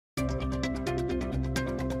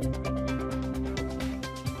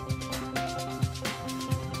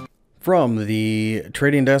From the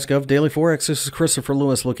trading desk of Daily Forex, this is Christopher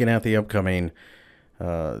Lewis looking at the upcoming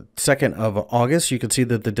 2nd of August. You can see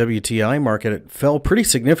that the WTI market fell pretty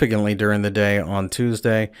significantly during the day on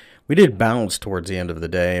Tuesday. We did bounce towards the end of the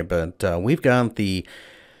day, but we've got the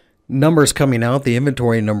numbers coming out, the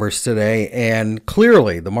inventory numbers today, and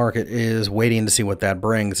clearly the market is waiting to see what that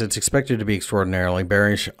brings. It's expected to be extraordinarily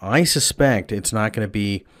bearish. I suspect it's not going to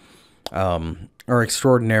be or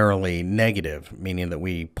extraordinarily negative, meaning that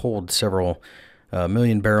we pulled several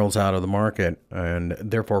million barrels out of the market and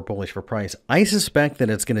therefore bullish for price. I suspect that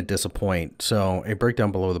it's going to disappoint. So a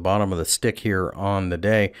breakdown below the bottom of the stick here on the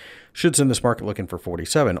day should send this market looking for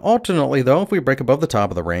 47. Alternately, though, if we break above the top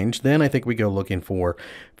of the range, then I think we go looking for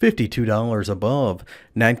 $52 above.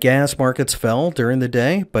 Nat gas markets fell during the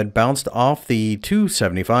day, but bounced off the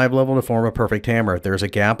 275 level to form a perfect hammer. If there's a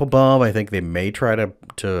gap above, I think they may try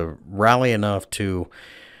to rally enough to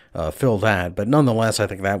fill that, but nonetheless, I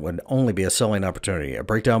think that would only be a selling opportunity. A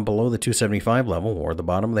breakdown below the 275 level or the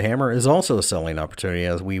bottom of the hammer is also a selling opportunity,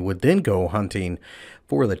 as we would then go hunting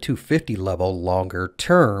for the 250 level longer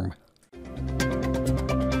term.